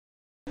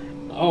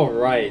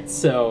Alright,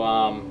 so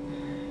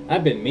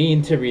I've been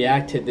meaning to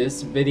react to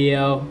this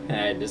video, and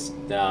I just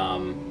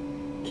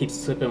keeps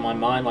slipping my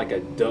mind like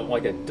a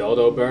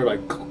dodo bird, like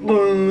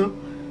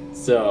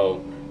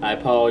so I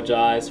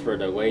apologize for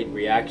the late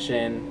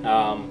reaction.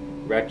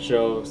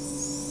 Retro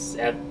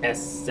SFX,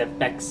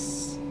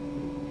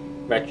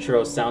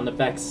 retro sound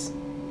effects.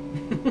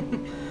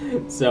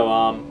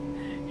 So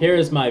here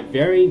is my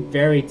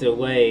very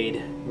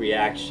delayed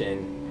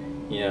reaction,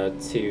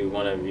 to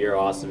one of your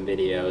awesome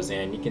videos,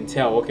 and you can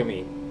tell. Look at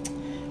me,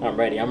 I'm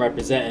ready. I'm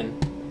representing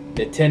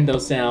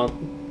Nintendo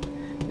sound,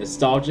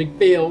 nostalgic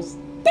feels.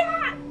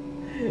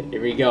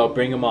 Here we go,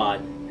 bring them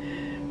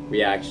on.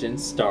 Reaction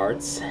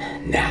starts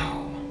now.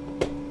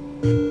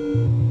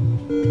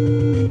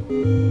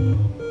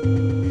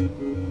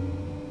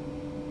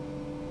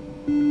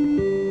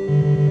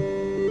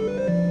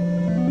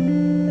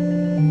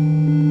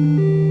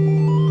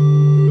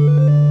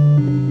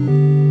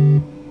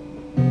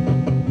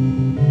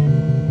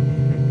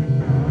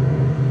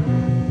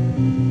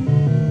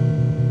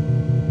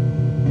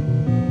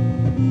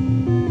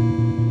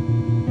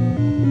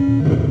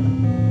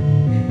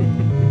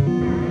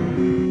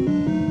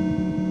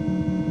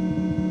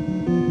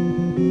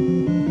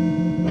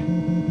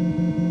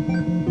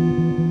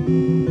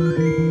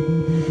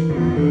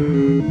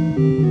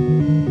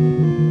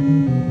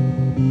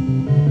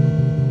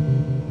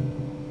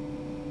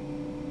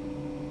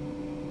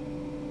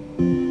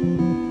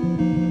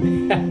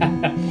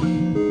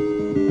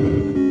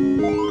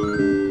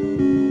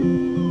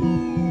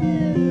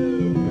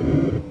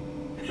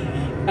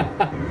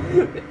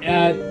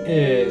 That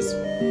is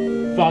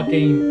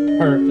fucking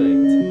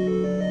perfect.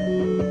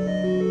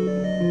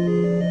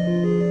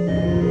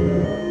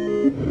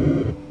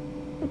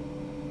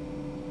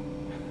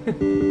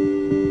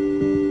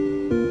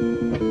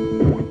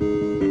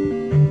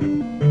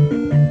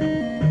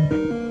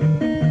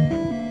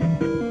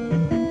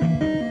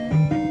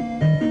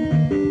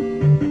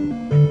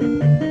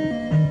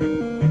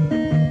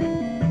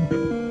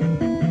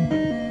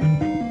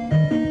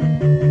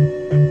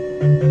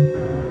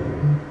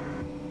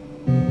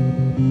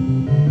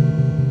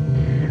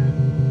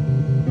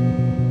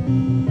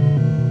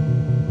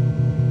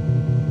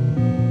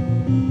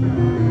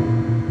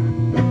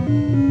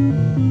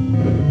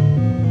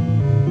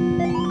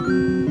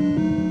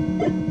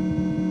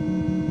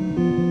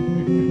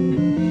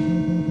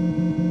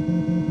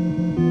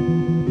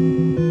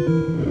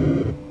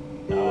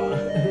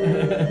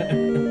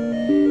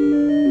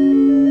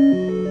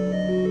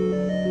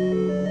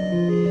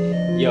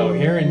 Yo,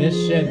 hearing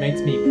this shit makes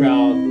me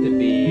proud to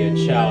be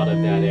a child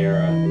of that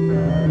era.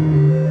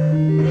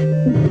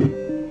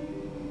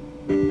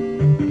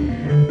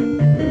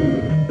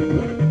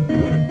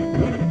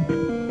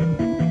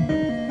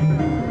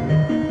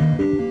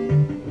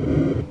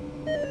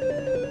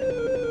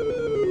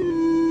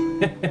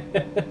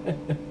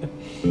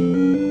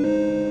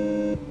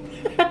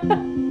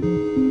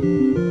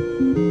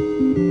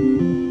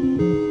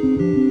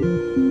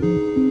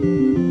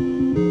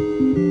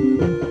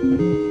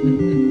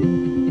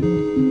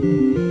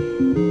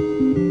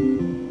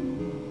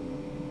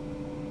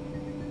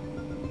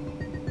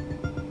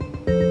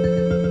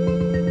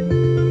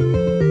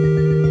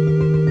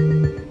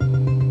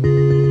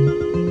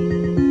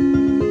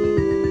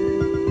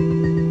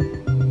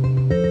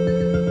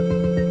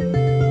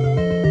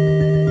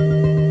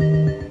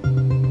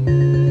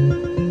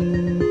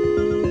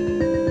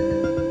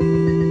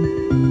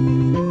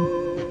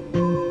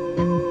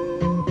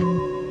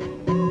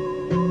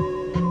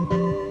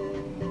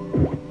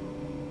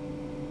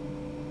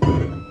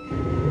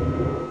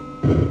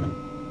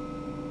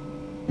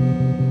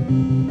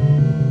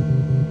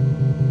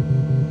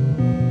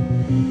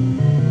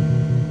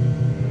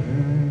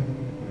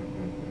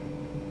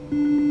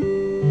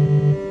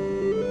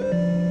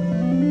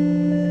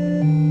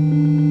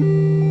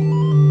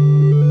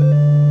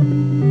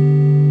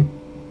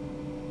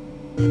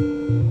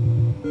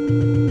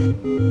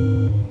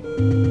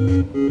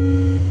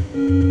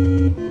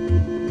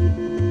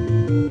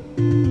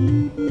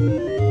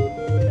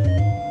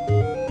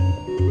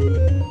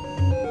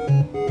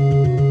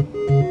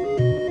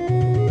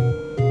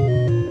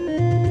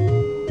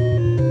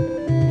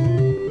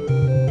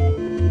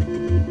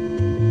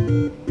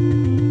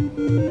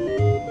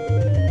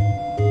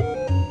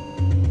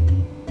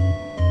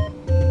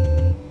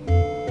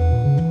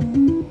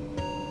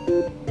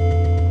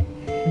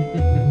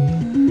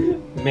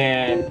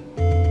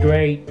 Man,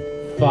 great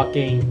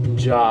fucking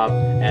job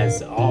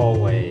as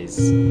always.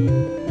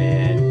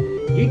 Man,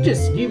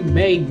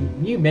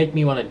 you make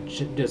me want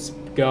to just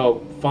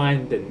go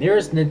find the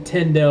nearest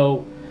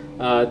Nintendo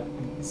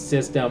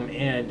system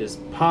and just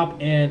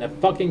pop in a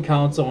fucking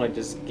console and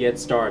just get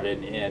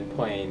started in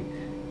playing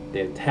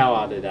the hell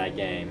out of that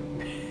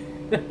game.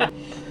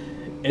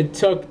 It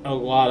took a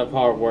lot of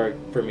hard work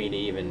for me to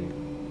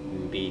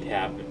even beat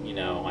half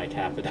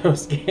of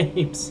those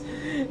games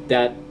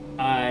that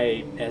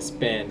I have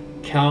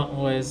spent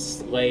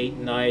countless late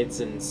nights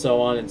and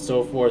so on and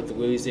so forth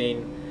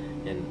losing,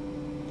 and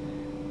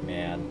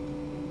man,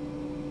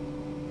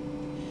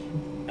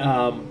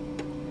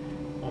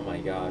 Oh my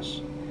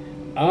gosh.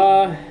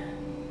 Uh,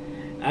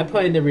 I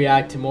plan to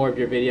react to more of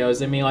your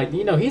videos. I mean, like,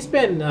 he's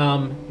been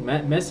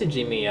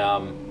messaging me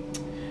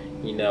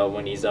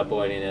when he's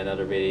uploading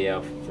another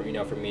video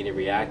for me to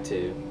react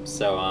to.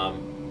 So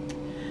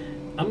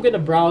I'm gonna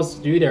browse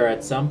through there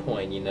at some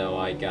point,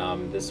 like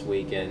this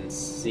week and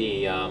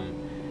see oh,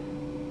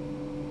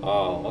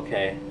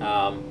 okay.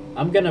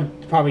 I'm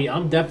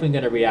definitely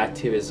gonna react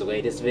to his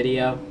latest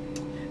video.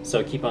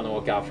 So keep on the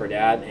lookout for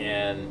that,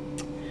 and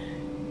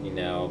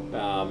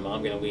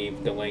I'm gonna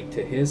leave the link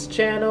to his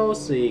channel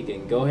so you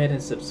can go ahead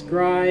and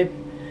subscribe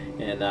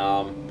and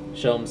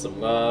show him some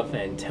love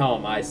and tell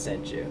him I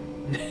sent you.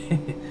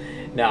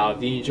 Now,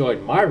 if you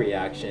enjoyed my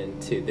reaction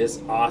to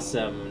this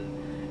awesome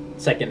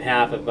second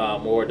half of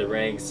Lord of the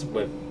Rings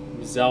with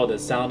Zelda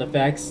sound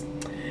effects,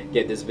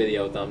 give this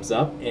video a thumbs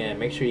up and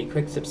make sure you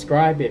click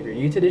subscribe if you're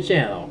new to the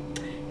channel.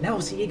 And I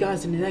will see you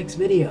guys in the next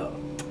video.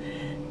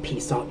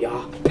 Peace out,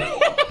 y'all.